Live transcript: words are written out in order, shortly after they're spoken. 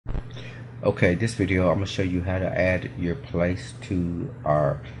Okay, this video I'm gonna show you how to add your place to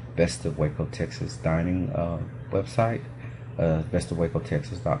our Best of Waco, Texas dining website,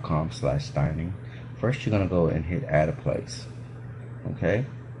 bestofwacotexas.com/dining. First, you're gonna go and hit add a place. Okay,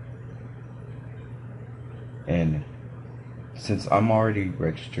 and since I'm already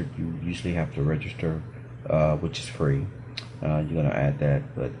registered, you usually have to register, which is free. You're gonna add that,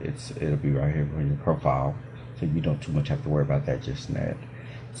 but it'll be right here on your profile, so you don't too much have to worry about that just yet.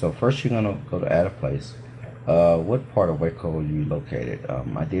 So first, you're gonna go to add a place. What part of Waco are you located?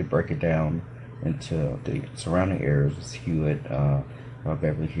 I did break it down into the surrounding areas: it's Hewitt,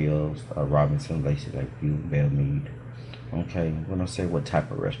 Beverly Hills, Robinson, Lacey Lakeview, Bellmead. Okay, we're gonna say what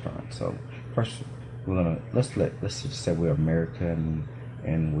type of restaurant. So first, let's just say we're American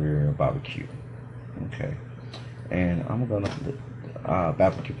and we're barbecue. Okay, and I'm gonna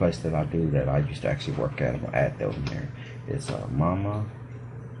barbecue place that I do that I used to actually work at. I'm gonna add that in there. It's Mama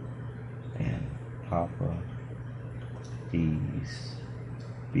and Papa D's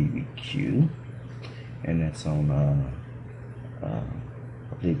BBQ, and that's on I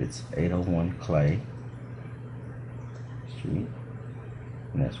believe it's 801 Clay Street,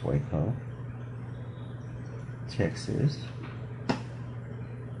 and that's Waco, Texas,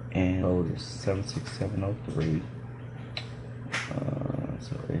 and code is 76703.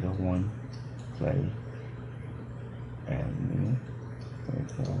 So 801 Clay Avenue,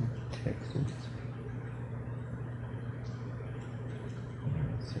 Waco, Texas.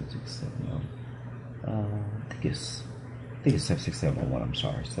 7670. I think it's 76701. I'm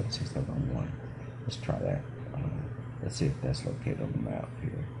sorry, 76701. Let's try that. Let's see if that's located on the map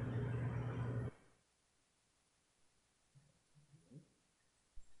here.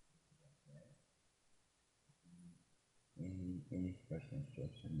 Any special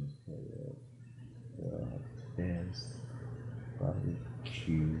instruction is the best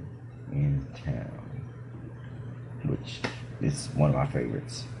barbecue in town, which is one of my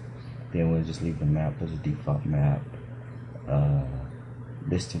favorites. Then we'll just leave the map as a default map.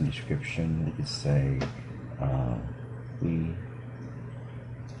 Listing description, we could say we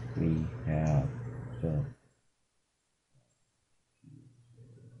have the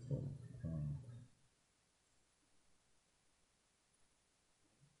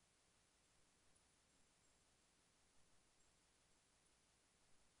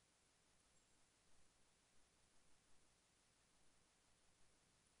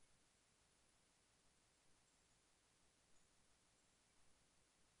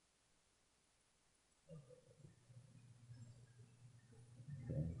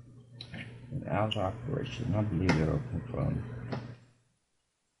an hours of operation. I believe they're open from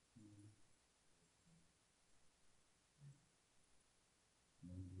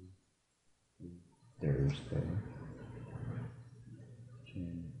Thursday,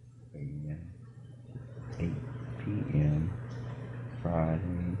 10 a.m. to 8 p.m.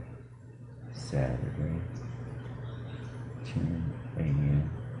 Friday, Saturday, 10 a.m.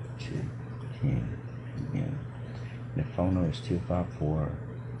 to 10 p.m. The phone number is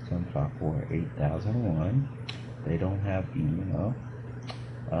 254-754-8001. They don't have email.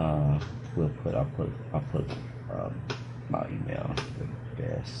 I'll put my email, the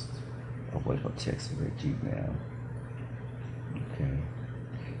best of Waco, Texas at Gmail. Okay,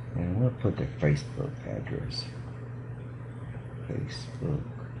 and we'll put the Facebook address,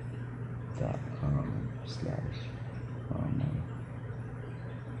 facebook.com/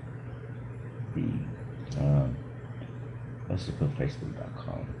 let's just put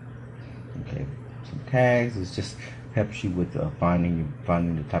facebook.com. Okay, some tags. It just helps you with finding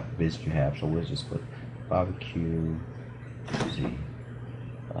the type of business you have. So we'll just put barbecue,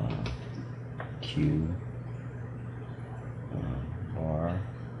 Q, bar,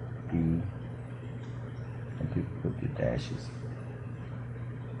 B, and people put the dashes.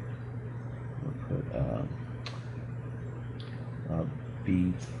 We'll put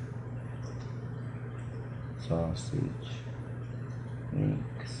beef, sausage,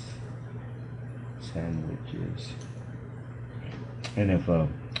 links, sandwiches, and if on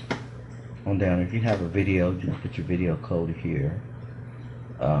down, if you have a video, you put your video code here.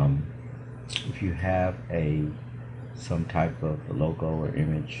 If you have some type of logo or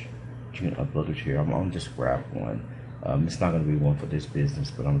image, you can upload it here. I'm gonna just grab one. It's not gonna be one for this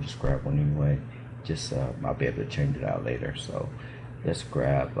business, but I'm gonna just grab one anyway. Just I'll be able to change it out later. So let's just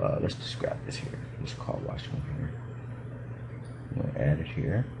grab this here. This car wash one here. We'll add it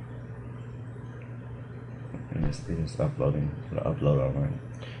here, and it's uploading. It'll upload already.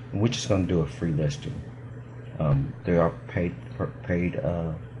 And we're just gonna do a free listing. There are paid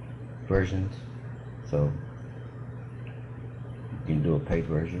versions, so you can do a paid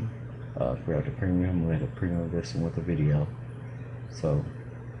version. If we have the premium, we have the premium listing with a video. So,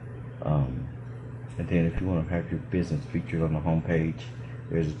 and then if you want to have your business featured on the home page,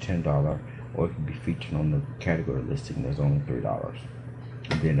 there's a $10, or it can be featured on the category listing. There's only $3,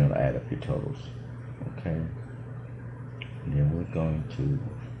 and then it'll add up your totals. Okay. And then we're going to,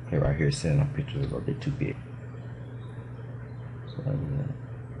 okay, right here, setting up pictures a little bit too big. So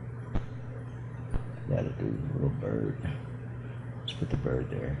that'll do a little bird. Let's put the bird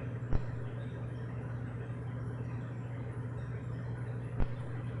there.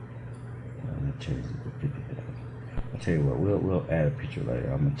 I'm gonna change it to 50,000. I'll tell you what, we'll add a picture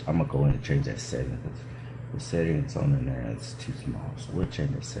later. I'm gonna go in and change that setting because the setting that's on in there is too small. So we'll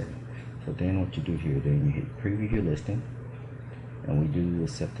change that setting. So then what you do here, then you hit preview your listing, and we do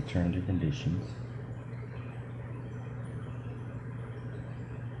accept the terms and conditions.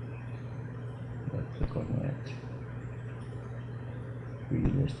 Let's click on that.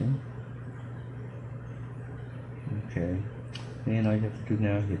 Preview listing. Okay. And all you have to do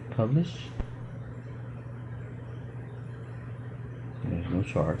now is hit publish. There's no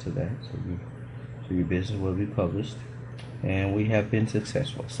charge to that, so your business will be published, and we have been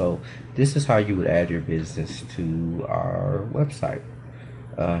successful. So this is how you would add your business to our website.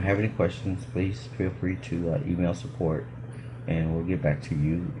 Have any questions, please feel free to email support, and we'll get back to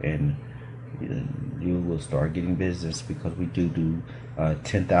you, and you will start getting business, because we do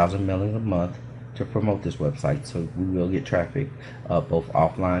 10,000 mailings a month to promote this website. So we will get traffic both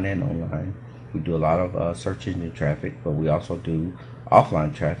offline and online. We do a lot of search engine traffic, but we also do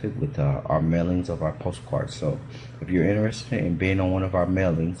offline traffic with our mailings of our postcards. So if you're interested in being on one of our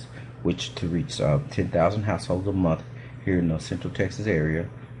mailings, which to reach 10,000 households a month here in the Central Texas area,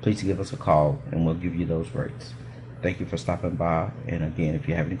 please give us a call and we'll give you those rates. Thank you for stopping by, and again, if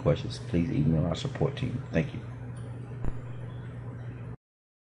you have any questions, please email our support team. Thank you.